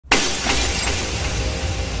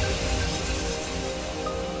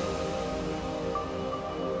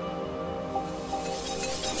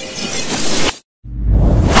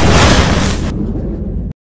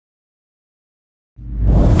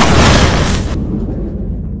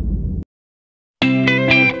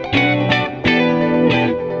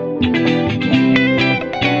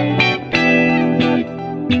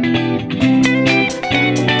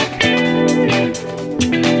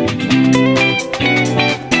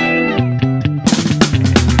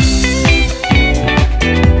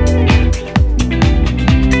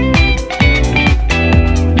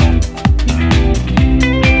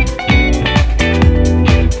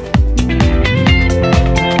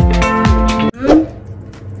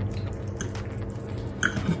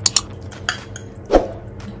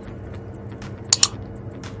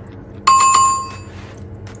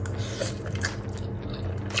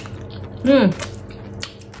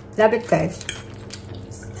Love it, guys.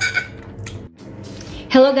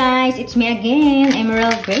 Hello guys, it's me again,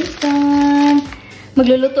 Emerald Greenstone.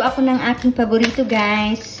 Magluluto ako ng aking paborito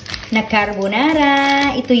guys, na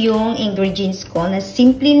carbonara. Ito yung ingredients ko, na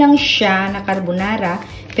simple lang siya na carbonara.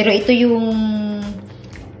 Pero ito yung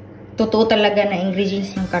totoo talaga na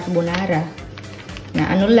ingredients ng carbonara. Na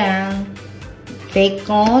ano lang,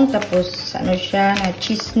 bacon, tapos ano siya, na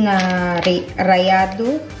cheese na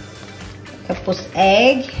rayado, tapos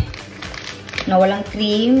egg, na walang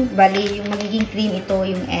cream. Bali, yung magiging cream ito,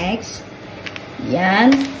 yung eggs.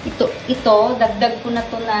 Yan. Ito, dagdag ko na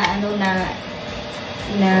to na, ano,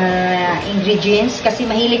 na ingredients. Kasi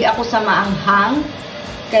mahilig ako sa maanghang.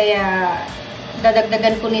 Kaya,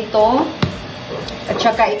 dadagdagan ko nito. At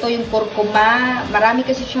saka ito yung kurkuma. Marami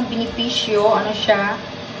kasi siyang benepisyo. Ano siya?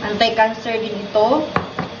 Anti-cancer din ito.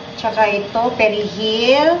 Tsaka ito,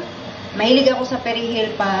 perihil. Mahilig ako sa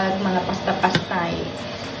perihil pag mga pasta-pasta eh.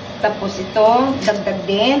 Tapos ito, dagdag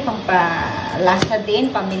din, pampalasa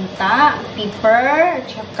din, paminta, pepper,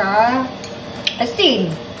 tsaka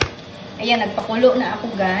asin. Ayan, nagpakulo na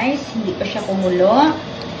ako guys. Hindi pa siya kumulo.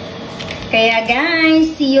 Kaya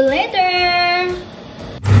guys, see you later!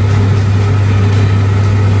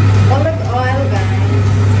 Olive oil guys.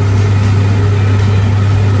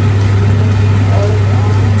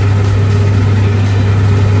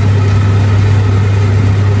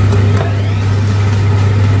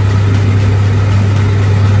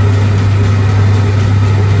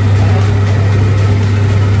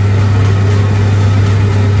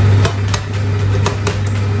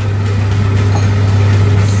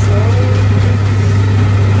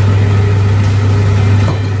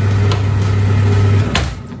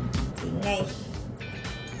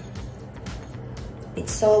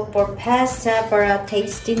 It's all for pasta, para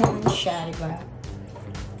tasty naman siya, diba?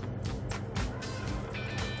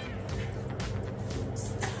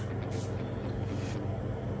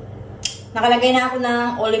 Nakalagay na ako ng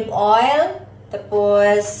olive oil.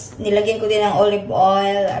 Tapos, nilagyan ko din ng olive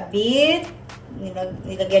oil a bit.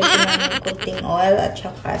 Nilagyan ko ng kunting oil at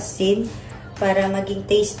saka asin. Para maging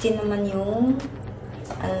tasty naman yung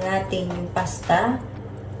ano natin, yung pasta.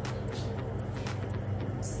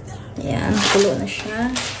 Ayan, kulo na siya.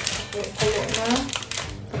 Kulo na.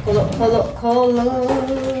 Kulo.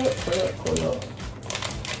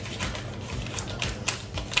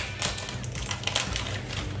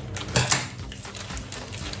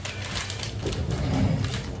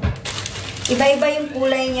 Iba-iba yung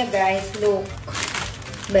kulay niya, guys. Look.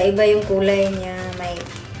 Iba-iba yung kulay niya. May,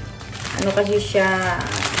 ano kasi siya,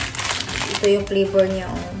 ito yung flavor niya,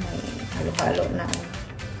 oh. May halo-halo na, oh.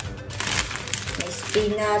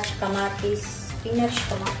 Spinach, kamatis. Spinach,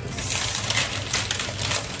 kamatis.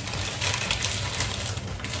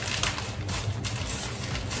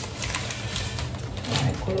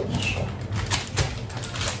 Ay, kulo na siya.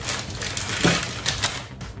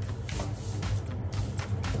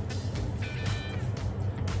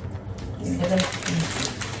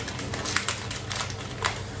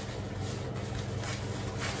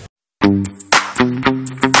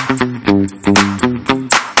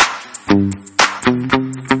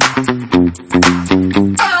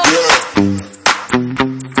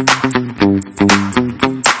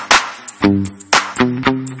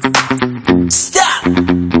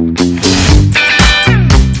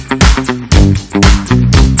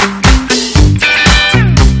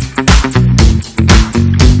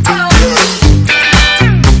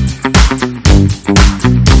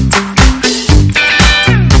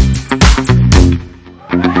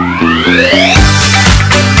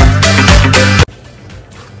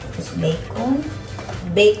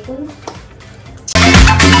 Bacon.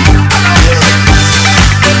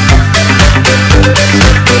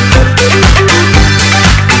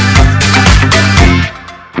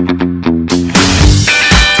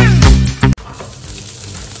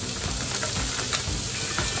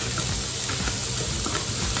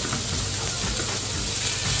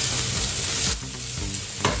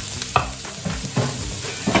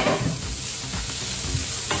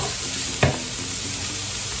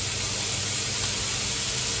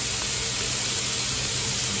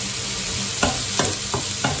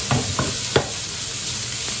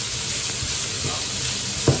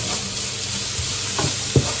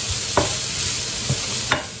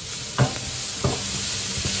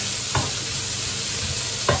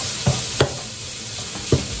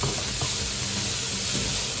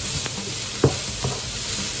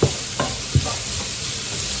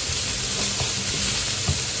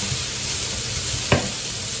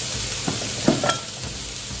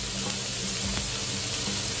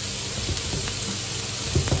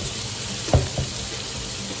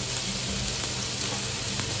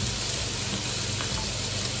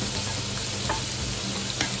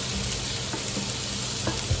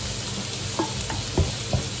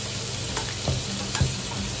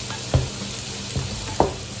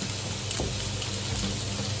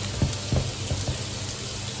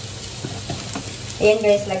 Ayan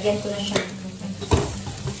guys, lagyan ko na siya.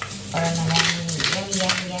 Para naman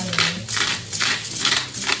yan.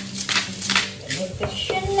 Lagyan ko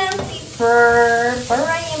siya ng pepper.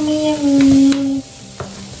 Para yummy.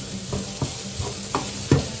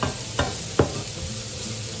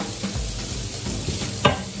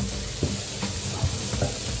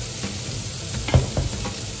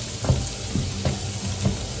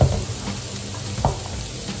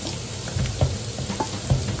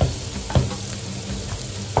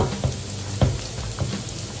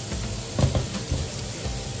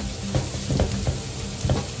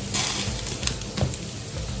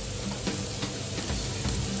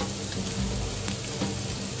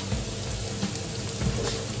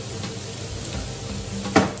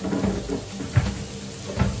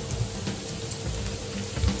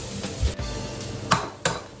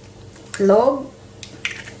 Itlog,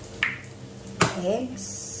 eggs,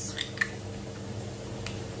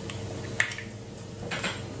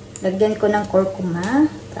 lagyan ko ng kurkuma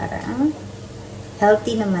para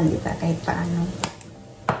healthy naman, di ba? Kahit paano.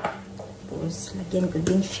 Tapos, lagyan ko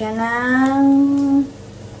din siya ng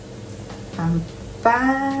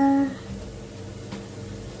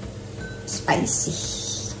spicy.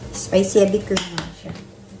 Spicy, abit ko naman siya.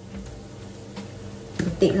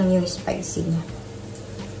 Buti lang yung spicy niya.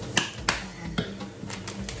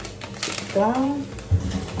 Ito.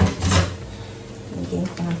 Lagyan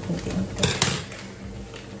ko ng kunti-kunti.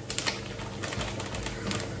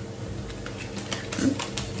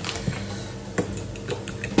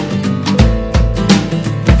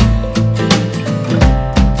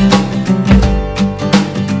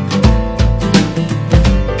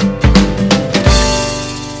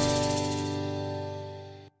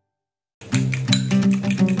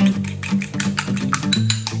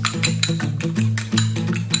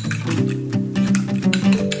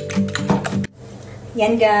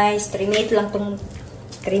 Yan guys, 3 minutos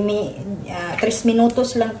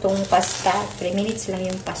lang tong pasta. 3 minutes lang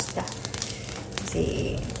yung pasta.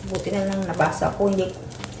 Kasi buti na lang nabasa ko. Hindi,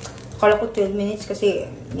 akala ko 12 minutes kasi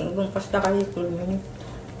yung pasta kasi 12 minutes.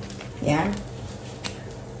 Yan.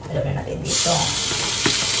 Alam na natin dito.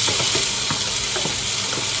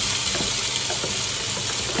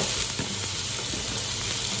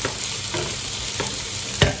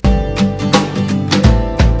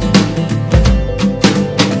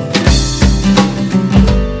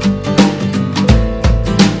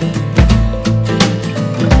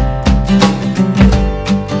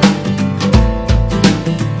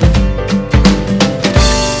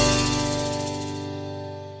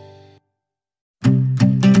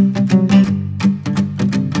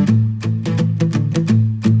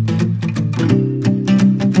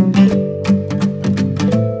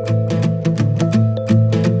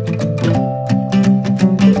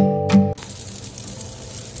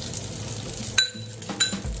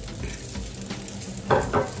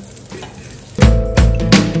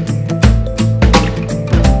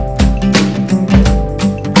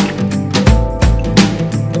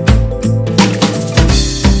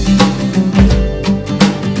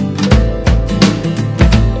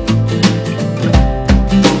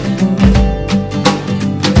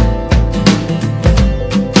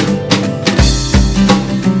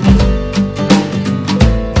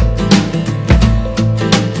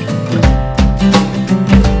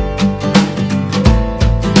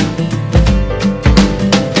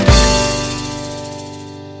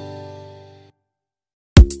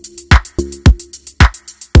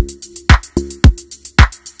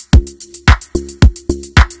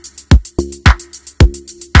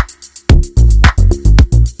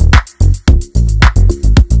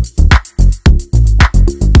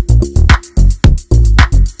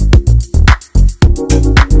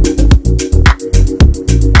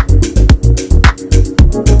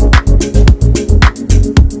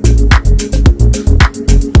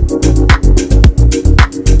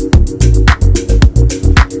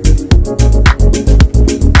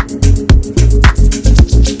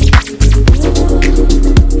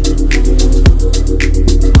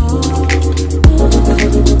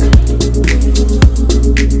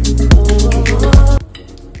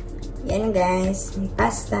 Guys, may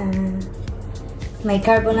pasta, may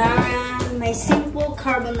carbonara, may simple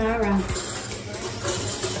carbonara.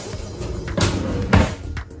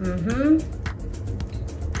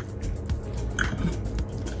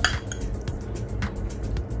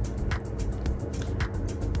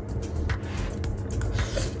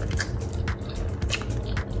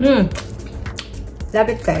 Love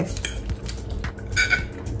it guys.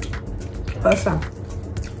 Pasta.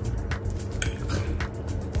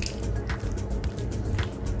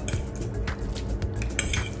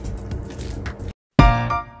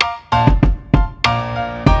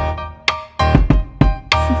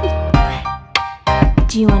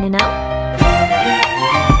 Do you want to know?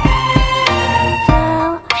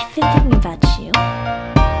 Well, I've been thinking about you,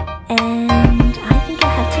 and I think I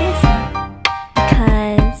have to listen,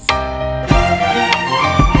 because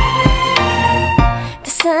the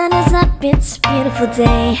sun is up, it's a beautiful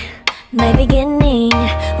day. My beginning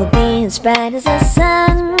will be as bright as the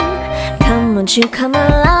sun. Come, won't you come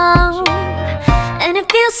along? And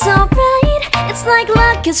it feels so right, it's like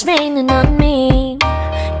luck is raining on me.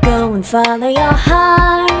 Go and follow your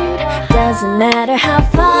heart, doesn't matter how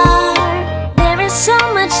far. There is so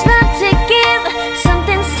much love.